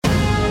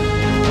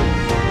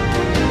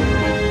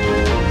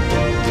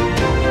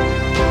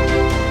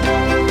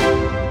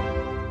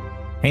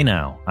Hey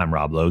now, I'm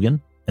Rob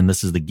Logan, and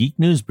this is the Geek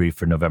News Brief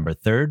for November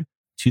 3rd,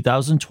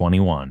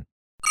 2021.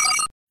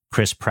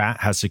 Chris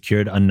Pratt has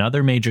secured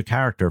another major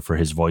character for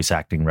his voice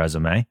acting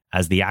resume,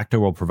 as the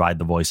actor will provide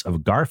the voice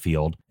of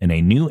Garfield in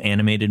a new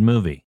animated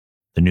movie.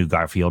 The new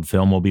Garfield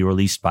film will be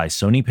released by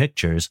Sony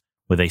Pictures,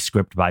 with a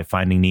script by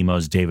Finding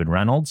Nemo's David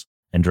Reynolds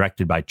and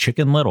directed by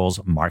Chicken Little's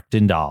Mark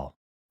Dindal.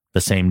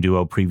 The same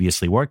duo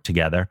previously worked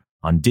together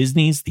on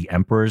Disney's The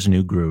Emperor's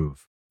New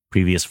Groove.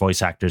 Previous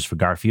voice actors for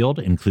Garfield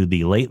include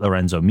the late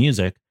Lorenzo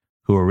Music,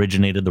 who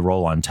originated the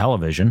role on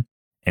television,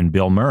 and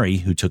Bill Murray,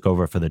 who took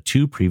over for the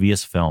two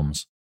previous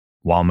films.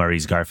 While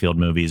Murray's Garfield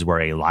movies were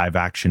a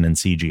live-action and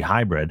CG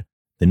hybrid,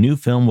 the new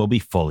film will be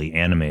fully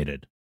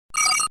animated.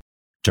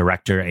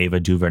 Director Ava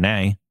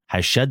DuVernay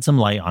has shed some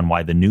light on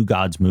why the New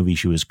Gods movie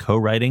she was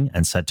co-writing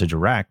and set to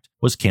direct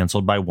was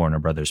canceled by Warner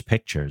Bros.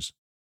 Pictures.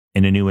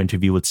 In a new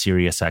interview with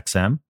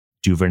SiriusXM,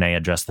 DuVernay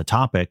addressed the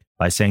topic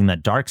by saying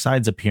that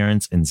Darkseid's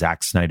appearance in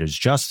Zack Snyder's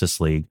Justice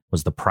League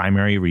was the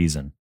primary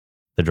reason.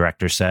 The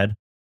director said,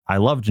 "I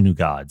loved New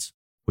Gods,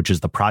 which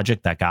is the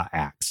project that got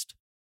axed.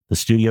 The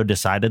studio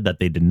decided that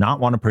they did not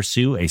want to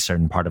pursue a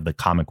certain part of the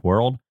comic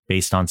world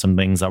based on some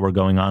things that were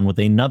going on with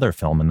another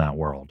film in that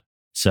world.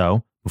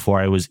 So,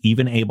 before I was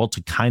even able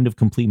to kind of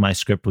complete my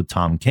script with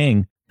Tom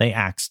King, they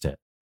axed it.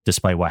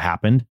 Despite what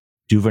happened,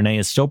 DuVernay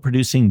is still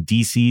producing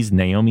DC's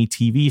Naomi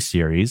TV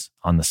series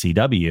on the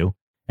CW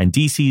and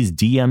DC's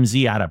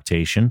DMZ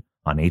adaptation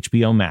on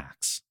HBO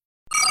Max."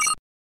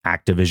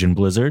 Activision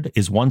Blizzard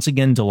is once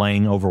again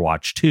delaying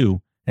Overwatch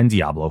 2 and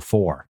Diablo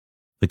 4.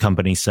 The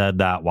company said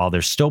that while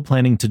they're still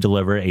planning to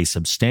deliver a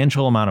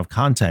substantial amount of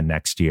content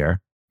next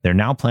year, they're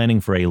now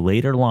planning for a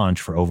later launch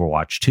for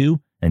Overwatch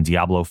 2 and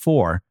Diablo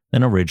 4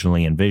 than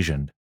originally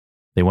envisioned.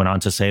 They went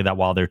on to say that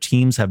while their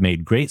teams have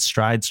made great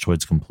strides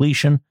towards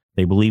completion,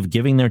 they believe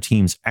giving their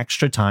teams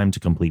extra time to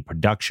complete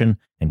production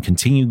and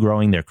continue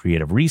growing their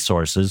creative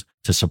resources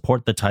to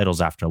support the titles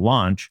after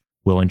launch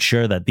will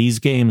ensure that these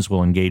games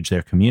will engage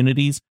their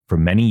communities for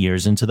many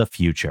years into the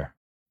future.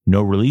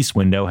 No release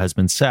window has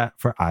been set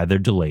for either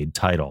delayed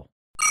title.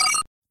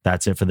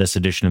 That's it for this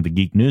edition of the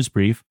Geek News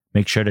Brief.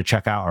 Make sure to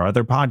check out our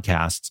other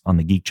podcasts on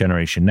the Geek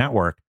Generation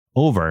Network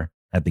over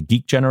at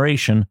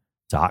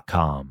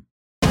thegeekgeneration.com.